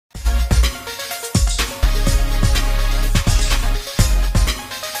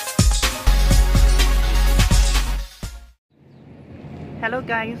Hello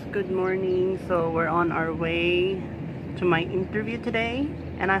guys, good morning. So we're on our way to my interview today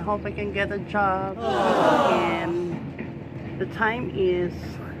and I hope I can get a job. And the time is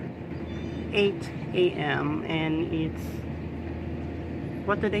 8 a.m. and it's,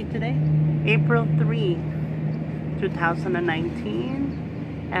 what the date today? April 3,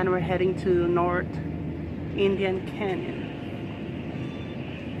 2019, and we're heading to North Indian Canyon.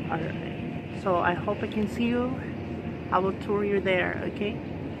 Alright, so I hope I can see you. I will tour you there, okay?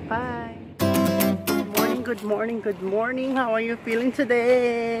 Bye. Good morning, good morning, good morning. How are you feeling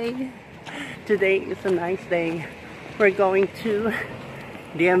today? Today is a nice day. We're going to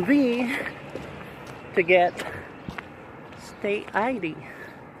DMV to get state ID.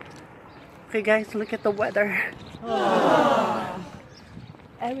 Okay guys, look at the weather. Oh.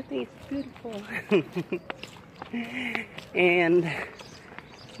 Everything is beautiful. And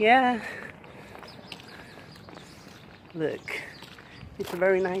yeah. Look, it's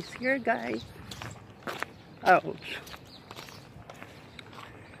very nice here, guys. Ouch.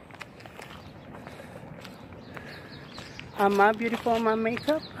 Am I beautiful in my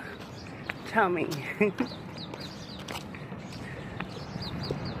makeup? Tell me.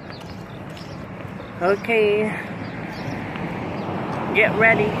 Okay. Get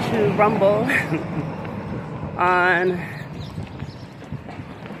ready to rumble on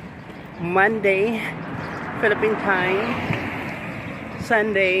Monday Philippine time,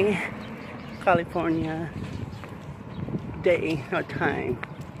 Sunday California day or time,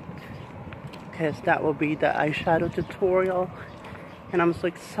 because that will be the eyeshadow tutorial, and I'm so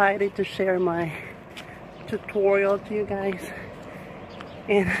excited to share my tutorial to you guys.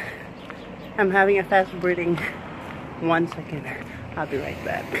 And I'm having a fast breathing. 1 second, I'll be right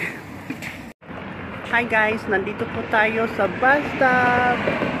back. Hi guys, nandito po tayo sa bus stop.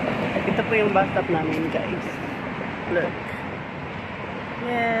 Ito po yung bus stop namin, guys. Look.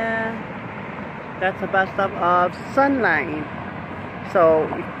 Yeah. That's the bus stop of Sunline. So,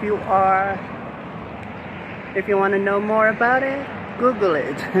 if you want to know more about it, Google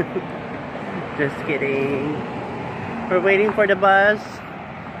it. Just kidding. We're waiting for the bus.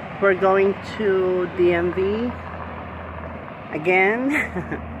 We're going to DMV. Again.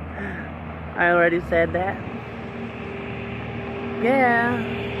 I already said that.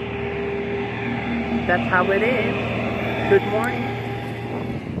 Yeah. That's how it is. Good morning.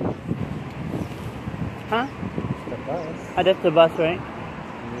 Huh? The bus. Oh, that's the bus, right?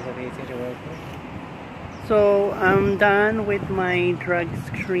 You have anything to work with? So I'm done with my drug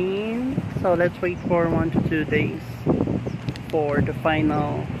screen. So let's wait for 1 to 2 days for the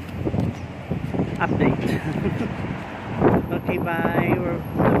final update. Okay, bye. The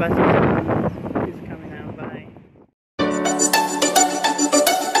bus is coming out. Bye.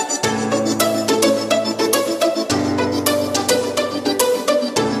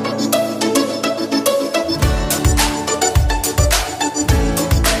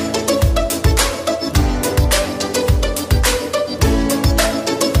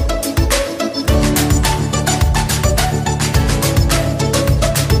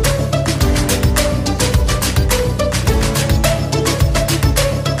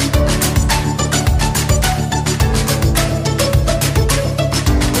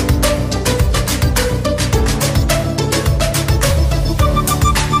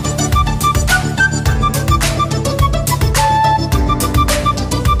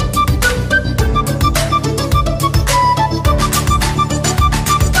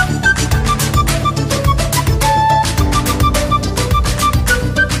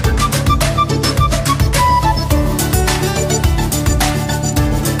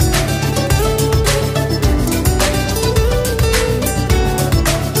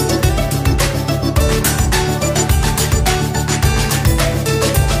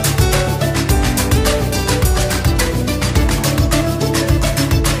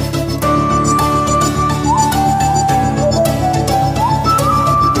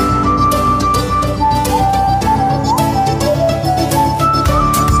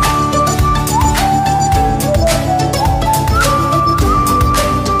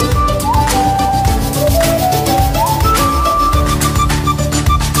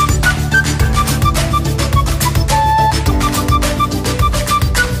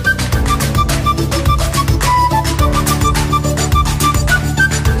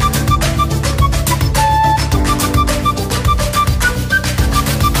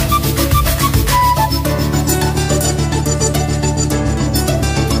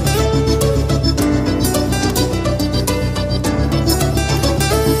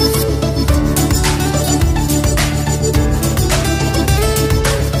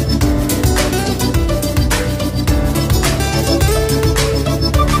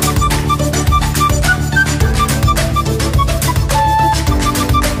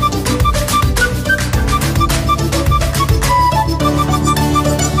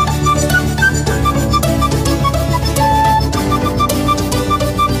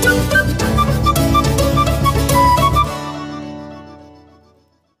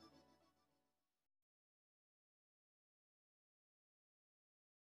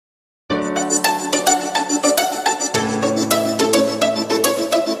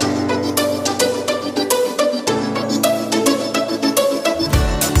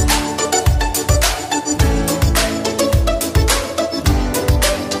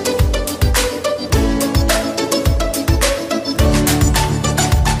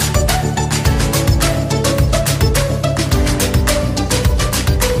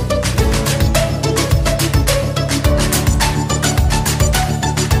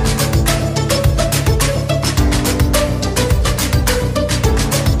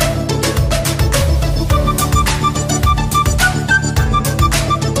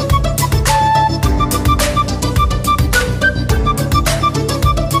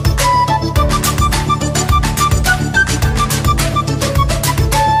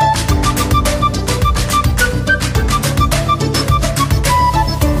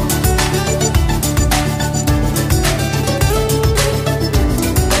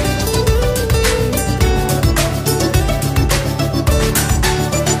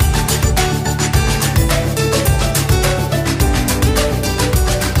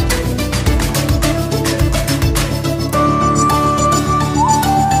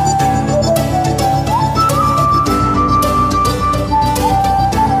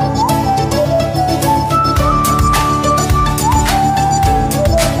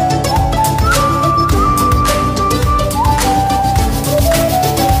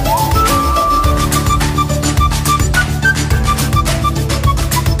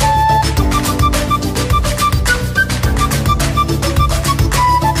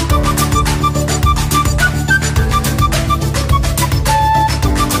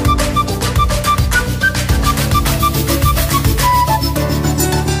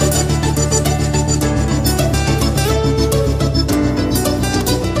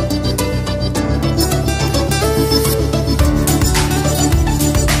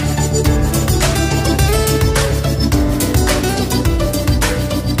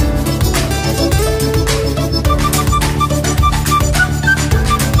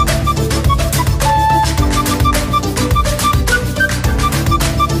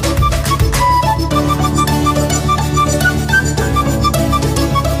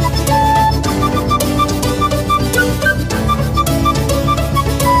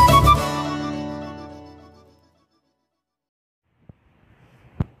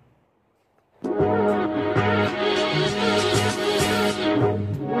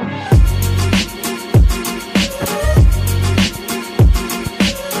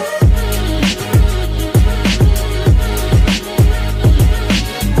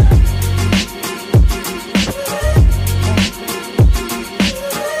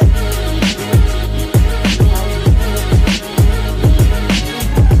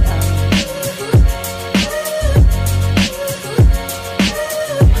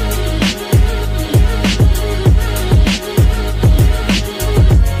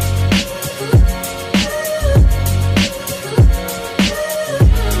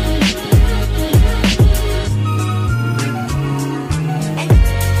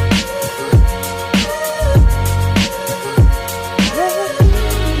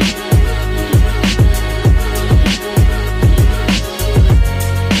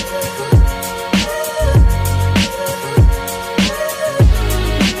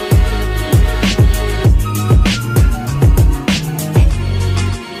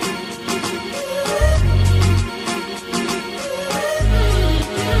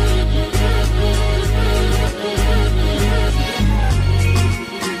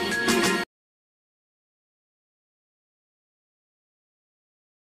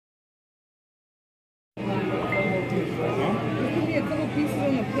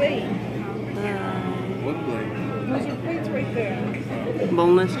 a plate. What plate? There's your plates right there.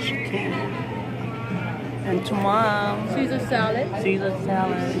 Boneless chicken. And tomorrow, Caesar salad. Caesar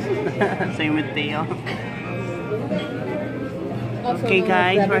salad. Same with Theo. Also Okay known as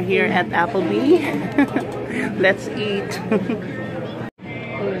guys, we're rabbit here food. at Applebee. Let's eat.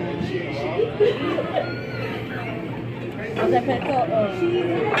 What's that pet called?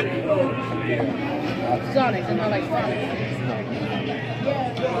 Sonic. And I like Sonic.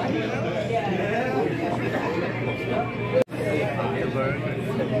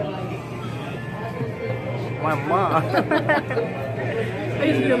 My mom.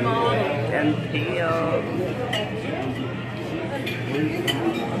 It's your mom. And Theo.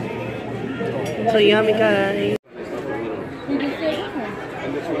 So yummy guys. You just said which one? And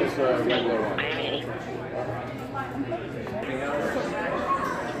this one's regular one. Anything else?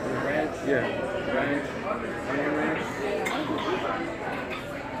 Ranch? Yeah. Ranch. Onion ranch.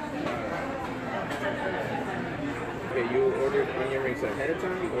 Okay, you ordered onion rings ahead of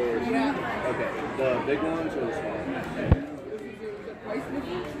time, or? Yeah. Okay, the big ones or the small ones?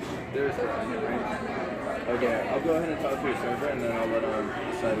 There's the onion rings. Okay, I'll go ahead and talk to your server, and then I'll let him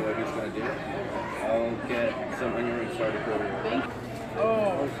decide what he's gonna do. I'll get some onion rings started for you.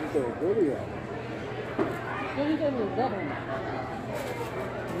 Oh, she's a video. What do you think was that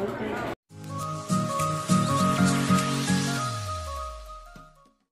one?